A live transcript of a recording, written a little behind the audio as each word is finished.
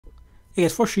Hey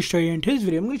guys, first show you in today's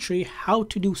video, I'm going to show you how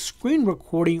to do screen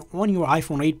recording on your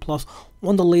iPhone 8 Plus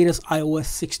on the latest iOS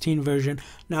 16 version.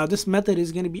 Now this method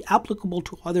is going to be applicable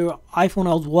to other iPhone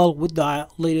as well with the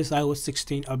latest iOS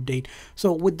 16 update.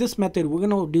 So with this method, we're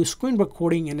going to do screen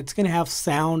recording and it's going to have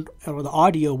sound or the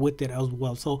audio with it as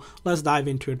well. So let's dive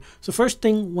into it. So first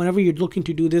thing, whenever you're looking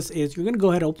to do this is you're going to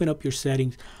go ahead and open up your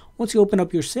settings. Once you open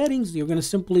up your settings, you're going to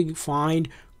simply find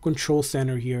Control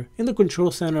Center here. In the Control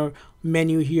Center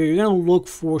menu here, you're going to look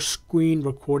for screen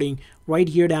recording right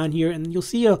here down here, and you'll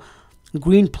see a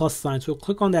green plus sign. So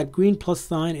click on that green plus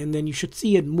sign and then you should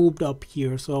see it moved up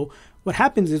here. So what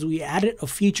happens is we added a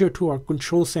feature to our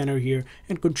Control Center here.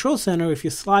 And Control Center, if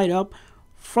you slide up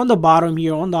from the bottom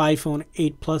here on the iPhone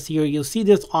 8 Plus here, you'll see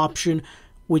this option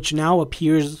which now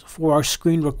appears for our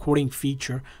screen recording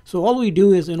feature. So all we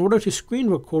do is, in order to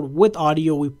screen record with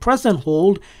audio, we press and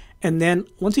hold. And then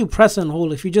once you press and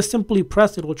hold, if you just simply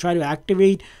press, it will try to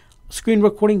activate screen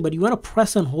recording, but you want to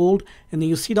press and hold, and then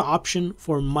you'll see the option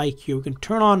for mic here. You can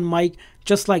turn on mic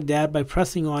just like that by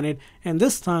pressing on it. And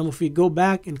this time, if we go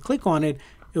back and click on it,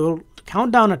 it will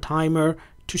count down a timer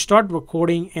to start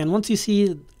recording. And once you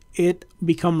see it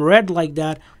become red like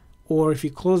that, or if you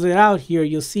close it out here,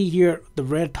 you'll see here the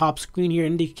red top screen here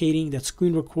indicating that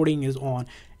screen recording is on.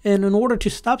 And in order to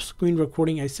stop screen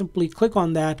recording, I simply click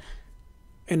on that,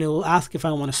 and it will ask if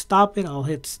I want to stop it. I'll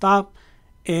hit stop,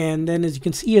 and then as you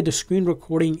can see here, the screen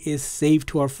recording is saved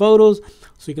to our photos.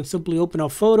 So you can simply open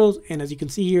up photos, and as you can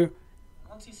see here,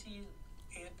 once you see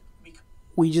it,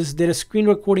 we just did a screen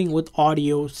recording with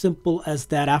audio, simple as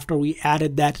that, after we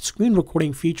added that screen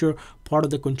recording feature part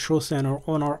of the Control Center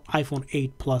on our iPhone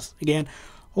 8 Plus. Again,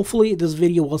 hopefully this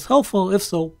video was helpful. If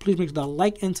so, please make sure to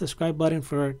like and subscribe button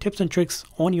for tips and tricks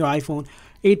on your iPhone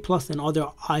 8 Plus and other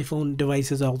iPhone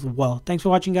devices as well. Thanks for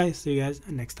watching, guys. See you guys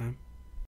next time.